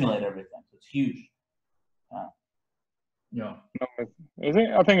to simulate everything. So it's huge. No,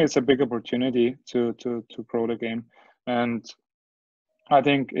 I think it's a big opportunity to grow the game, and I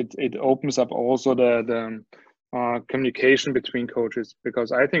think it opens up also the communication between coaches,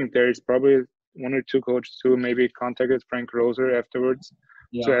 because I think there is probably 1 or 2 coaches who maybe contacted Frank Roser afterwards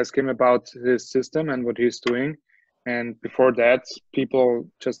to ask him about his system and what he's doing. And before that, people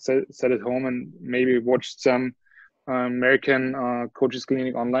just sat at home and maybe watched some American coaches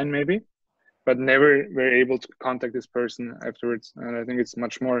clinic online, maybe, but never were able to contact this person afterwards. And I think it's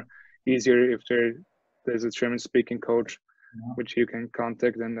much more easier if there's a German-speaking coach, which you can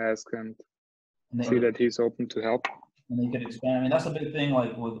contact and ask and see that he's open to help. And they could expand. I mean, that's a big thing,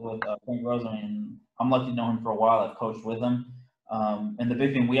 like with Frank Rose. I mean, I'm lucky to know him for a while. I've coached with him. And the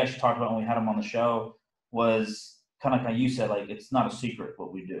big thing we actually talked about when we had him on the show was kind of like how you said, like, it's not a secret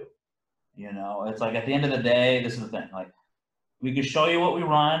what we do. You know, it's like, at the end of the day, this is the thing. Like, we could show you what we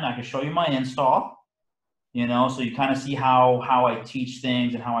run. I could show you my install, you know, so you kind of see how I teach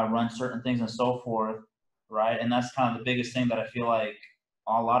things and how I run certain things and so forth, right? And that's kind of the biggest thing that I feel like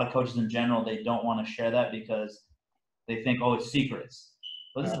a lot of coaches in general, they don't want to share that because they think, oh, it's secrets.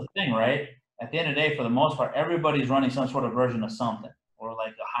 But this is the thing, right? At the end of the day, for the most part, everybody's running some sort of version of something, or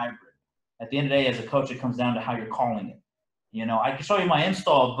like a hybrid. At the end of the day, as a coach, it comes down to how you're calling it. You know, I can show you my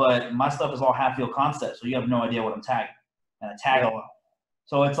install, but my stuff is all half-field concept, so you have no idea what I'm tagging. And I tag a lot.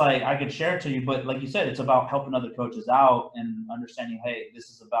 So it's like, I could share it to you, but like you said, it's about helping other coaches out and understanding, hey,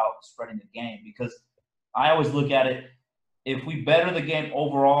 this is about spreading the game. Because I always look at it, if we better the game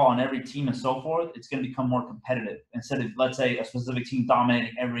overall on every team and so forth, it's going to become more competitive. Instead of, let's say, a specific team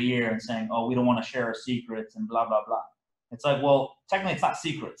dominating every year and saying, oh, we don't want to share our secrets and blah, blah, blah. It's like, well, technically it's not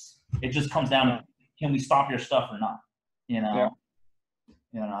secrets. It just comes down to, can we stop your stuff or not? You know?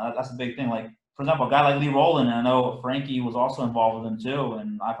 You know, that's a big thing. Like, for example, a guy like Lee Rowland, and I know Frankie was also involved with him too,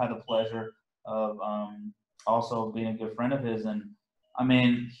 and I've had the pleasure of also being a good friend of his. And I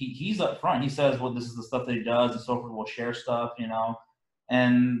mean, he's up front. He says, well, this is the stuff that he does and so forth. We'll share stuff, you know.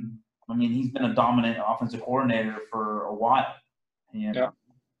 And I mean, he's been a dominant offensive coordinator for a while. You know?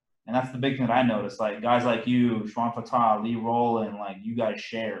 And that's the big thing that I noticed. Like, guys like you, Schwan Fatah, Lee Rowland, like, you guys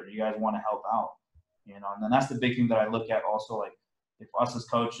share. You guys want to help out, you know. And then that's the big thing that I look at also. Like, if us as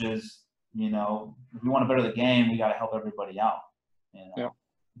coaches, you know, if we want to better the game, we got to help everybody out. You know?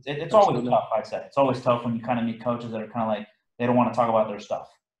 It's always tough, I'd say. It's always tough when you kind of meet coaches that are kind of like, they don't want to talk about their stuff.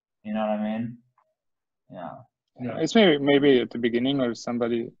 You know what I mean? Yeah. It's maybe at the beginning, or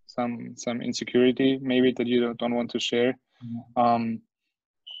somebody some insecurity maybe that you don't want to share.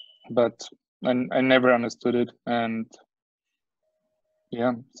 But I never understood it, and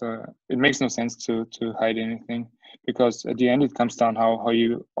so it makes no sense to hide anything, because at the end it comes down how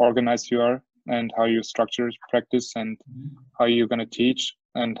you organized you are, and how you structure practice, and how you're going to teach,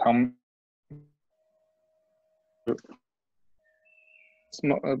 and how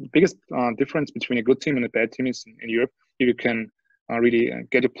biggest difference between a good team and a bad team is in Europe. You can really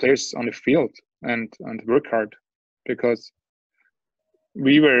get the players on the field and work hard, because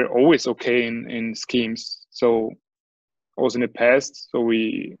we were always okay in schemes. So also in the past, so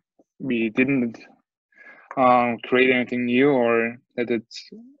we didn't create anything new or that it's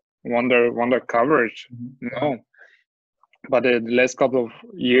wonder coverage. No. But the last couple of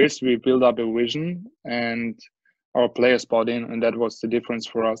years, we built up a vision and our players bought in, and that was the difference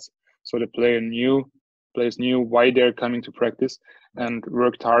for us. So the player knew players knew why they're coming to practice and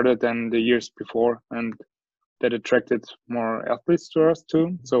worked harder than the years before, and that attracted more athletes to us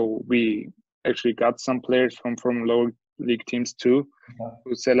too. So we actually got some players from lower league teams too,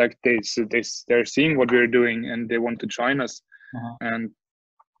 who said like they're seeing what we're doing and they want to join us. And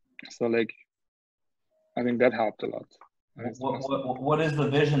so like I think that helped a lot. What is the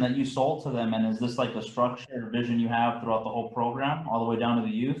vision that you sold to them, and is this like the structured vision you have throughout the whole program, all the way down to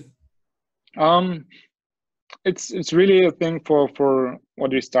the youth? It's really a thing for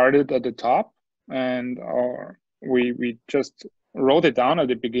what we started at the top, and we just wrote it down at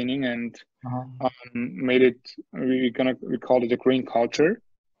the beginning and made it. We called it a green culture,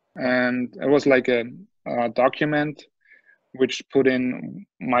 and it was like a document which put in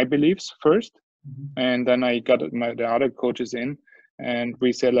my beliefs first, and then I got the other coaches in, and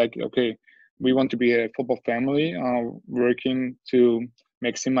we said like, okay, we want to be a football family, working to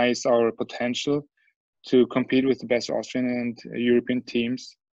maximize our potential to compete with the best Austrian and European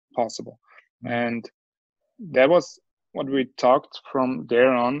teams possible. And that was what we talked from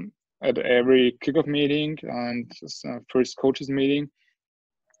there on at every kickoff meeting and first coaches meeting.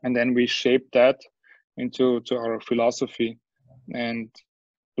 And then we shaped that into our philosophy. And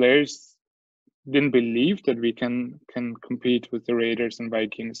players didn't believe that we can compete with the Raiders and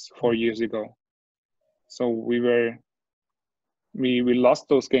Vikings 4 years ago. So we lost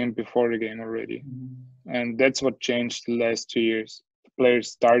those games before the game already. And that's what changed the last 2 years. The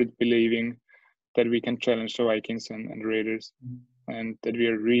players started believing that we can challenge the Vikings and Raiders, and that we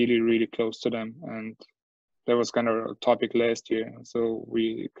are really, really close to them. And that was kind of a topic last year. So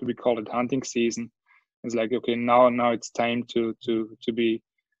we call it hunting season. It's like, okay, now it's time to be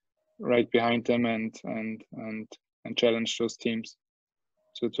right behind them and challenge those teams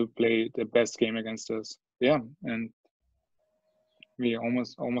to play the best game against us. Yeah, and we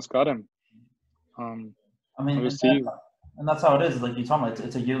almost got them. I mean, and that's how it is. Like you told me,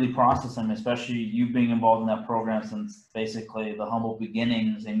 it's a yearly process, and especially you being involved in that program since basically the humble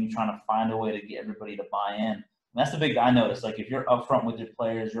beginnings, and you trying to find a way to get everybody to buy in. And that's the big I noticed. Like if you're upfront with your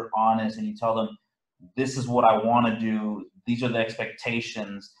players, you're honest, and you tell them, "This is what I want to do. These are the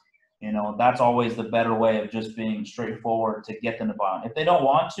expectations." You know, that's always the better way of just being straightforward to get them to buy in. If they don't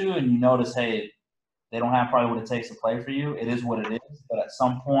want to, and you notice, hey, they don't have probably what it takes to play for you, it is what it is. But at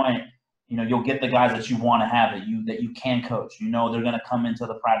some point, you know, you'll get the guys that you want to have, that you can coach. You know, they're going to come into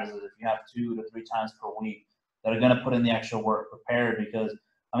the practices if you have 2 to 3 times per week, that are going to put in the extra work, prepared. Because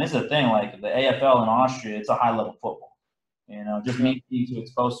I mean, this is the thing. Like the AFL in Austria, it's a high level football. You know, just me being too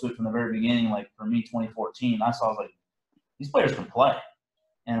exposed to it from the very beginning. Like for me, 2014, I was like, these players can play,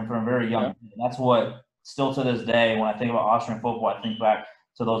 and from very young. That's what still to this day, when I think about Austrian football, I think back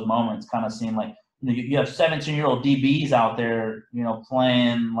to those moments. Kind of seem like, you know, you have 17-year-old DBs out there, you know,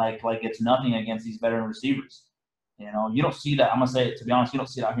 playing like it's nothing against these veteran receivers. You know, you don't see that. I'm gonna say it, to be honest, you don't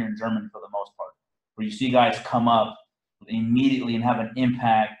see it out here in Germany for the most part, where you see guys come up immediately and have an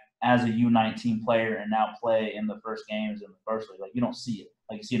impact as a U19 player and now play in the first games in the first league. Like you don't see it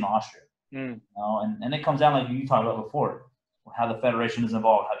like you see in Austria. You know, and it comes down like you talked about before, how the federation is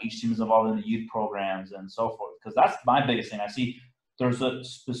involved, how each team is involved in the youth programs and so forth. Because that's my biggest thing. I see there's a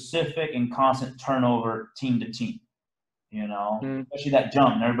specific and constant turnover team to team, you know, especially that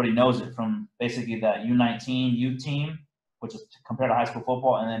jump. And everybody knows it from basically that U19 youth team, which is compared to high school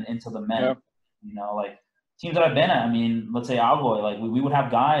football, and then into the men. You know, like teams that I've been at, I mean, let's say Algoy, like we would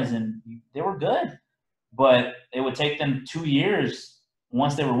have guys and they were good, but it would take them 2 years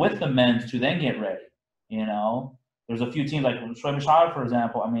once they were with the men to then get ready, you know. There's a few teams like Schwäbisch, for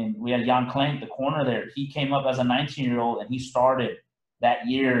example. I mean, we had Jan Klenk, the corner there. He came up as a 19-year-old, and he started that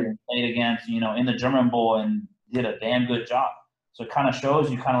year and played against, you know, in the German Bowl and did a damn good job. So it kind of shows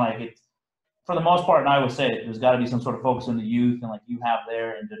you kind of like it, for the most part, and I would say there's got to be some sort of focus on the youth, and like you have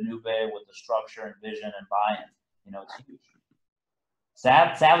there in Danaube with the structure and vision and buy-in. You know, it's huge.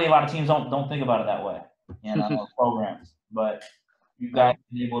 Sadly, a lot of teams don't think about it that way, you know, programs. But you guys have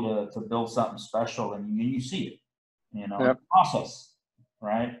been able to build something special, and you see it. You know, process,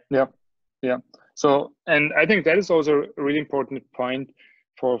 right? Yeah. So, and I think that is also a really important point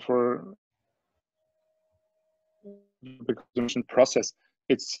for the process.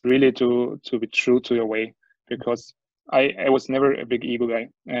 It's really to be true to your way, because I was never a big ego guy,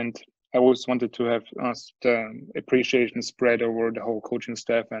 and I always wanted to have the appreciation spread over the whole coaching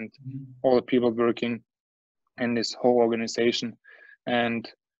staff and all the people working in this whole organization. And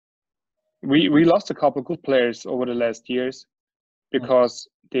we lost a couple of good players over the last years because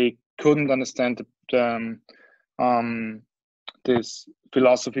they couldn't understand this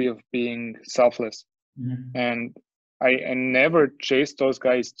philosophy of being selfless. And I never chased those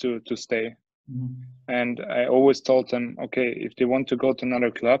guys to stay. And I always told them, okay, if they want to go to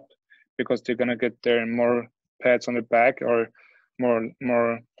another club because they're gonna get their more pats on the back or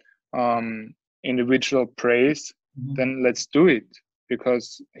more individual praise, then let's do it.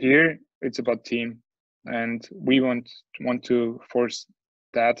 Because here it's about team, and we want to force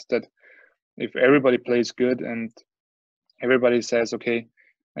that if everybody plays good and everybody says, okay,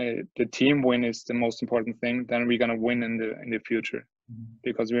 the team win is the most important thing, then we're gonna win in the future.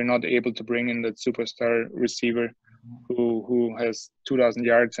 Because we're not able to bring in that superstar receiver who has 2,000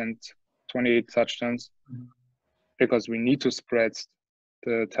 yards and 28 touchdowns, because we need to spread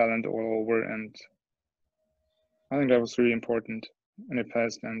the talent all over. And I think that was really important in the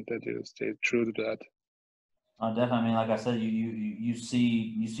past, and that you stay true to that. Definitely. I mean, like I said, you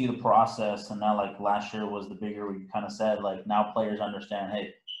see the process, and now like last year was the bigger. We kind of said like now players understand,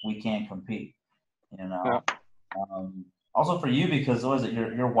 hey, we can compete. You know. Yeah. Also for you, because what is it?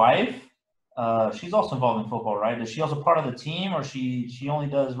 Your wife? She's also involved in football, right? Is she also part of the team, or she only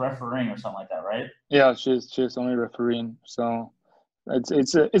does refereeing or something like that, right? Yeah, she's only refereeing. So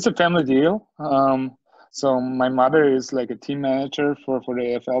it's a family deal. So my mother is like a team manager for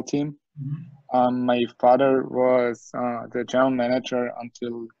the AFL team. My father was the general manager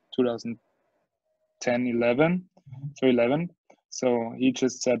until 2010, 11. So he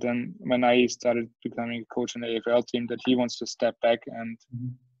just said then when I started becoming a coach in the AFL team that he wants to step back, and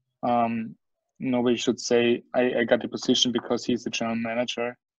nobody should say I got the position because he's the general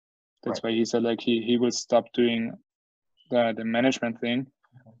manager. That's why he said like he will stop doing the management thing.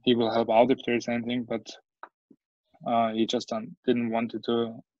 He will help out if there's anything, but he just didn't want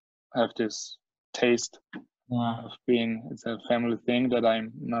to have this taste of being, it's a family thing that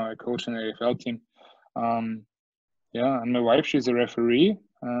I'm now a coach in the AFL team. And my wife, she's a referee,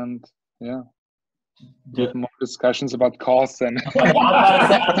 and we have more discussions about costs and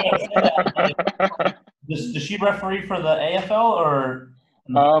Does she referee for the AFL or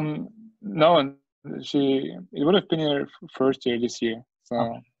no, it would have been her first year this year.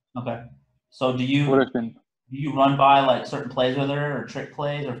 So okay. So do you would have been. Do you run by like certain plays with her, or trick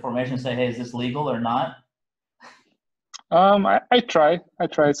plays, or formation, and say, hey, is this legal or not? I try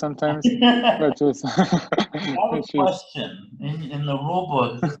sometimes. But just question in the rule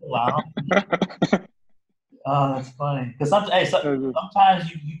book, is this allowed? Oh, that's funny. Because sometimes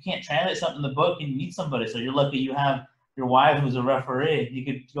you can't translate something in the book and you need somebody. So you're lucky you have your wife who's a referee. You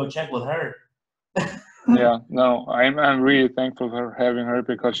could go check with her. Yeah, no, I'm really thankful for having her,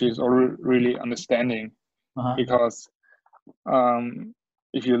 because she's really understanding. Because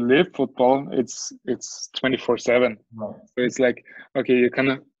if you live football, it's 24/7. So it's like, okay, you kind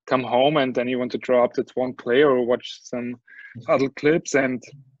of come home and then you want to draw up that one play or watch some huddle clips and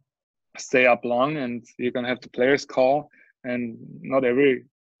stay up long, and you're gonna have the players call, and not every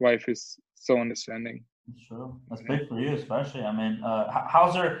wife is so understanding. That's true. That's big for you, especially. I mean,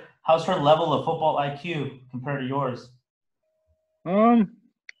 how's her level of football IQ compared to yours?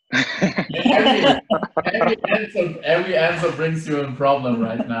 every answer brings you a problem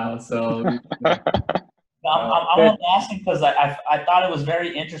right now. So I'm only asking because I thought it was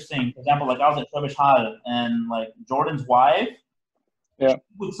very interesting. For example, like I was at Trebish Hall, and like Jordan's wife, she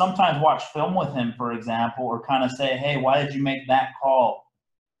would sometimes watch film with him, for example, or kind of say, "Hey, why did you make that call?"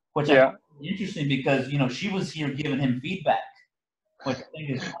 Which I thought was interesting because she was here giving him feedback, which I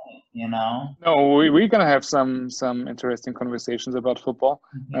think is funny, No, we're gonna have some interesting conversations about football,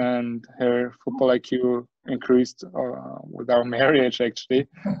 and her football IQ increased with our marriage. Actually,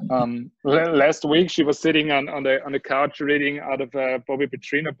 last week she was sitting on the couch reading out of a Bobby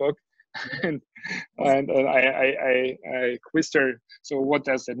Petrina book, and I quizzed her. So what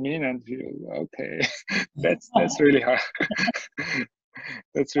does that mean? And okay, that's really hard.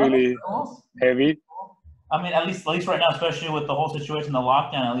 That's really heavy. I mean, at least right now, especially with the whole situation, the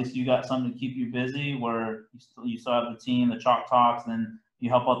lockdown, at least you got something to keep you busy, where you still have the team, the chalk talks, and you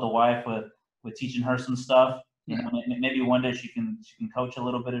help out the wife with teaching her some stuff. Maybe one day she can coach a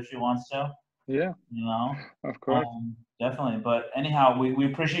little bit if she wants to. Yeah. Of course. Definitely. But anyhow, we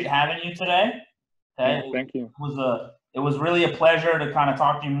appreciate having you today. Okay. Yeah, thank you. It was really a pleasure to kind of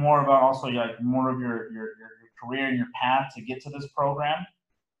talk to you more about also like more of your career and your path to get to this program.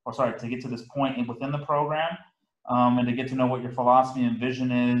 To get to this point within the program, and to get to know what your philosophy and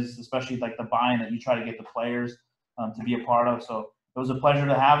vision is, especially like the buy-in that you try to get the players to be a part of. So it was a pleasure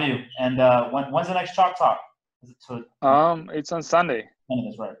to have you. And when's the next Chalk Talk? Is it it's on Sunday.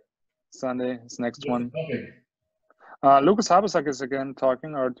 That's right. Sunday is next one. Lucas Habersack is again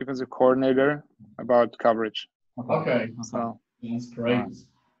talking, our defensive coordinator, about coverage. Okay. So that's great.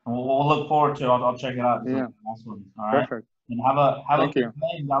 We'll look forward to it. I'll check it out. Yeah. Awesome. All right. Perfect. And have a Thank good you.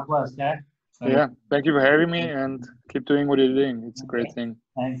 day. God bless. Okay. Yeah, thank you for having me, and keep doing what you're doing. It's a great thing.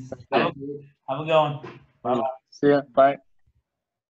 Thanks. Thank you. Have a good one. Bye bye. See ya. Bye.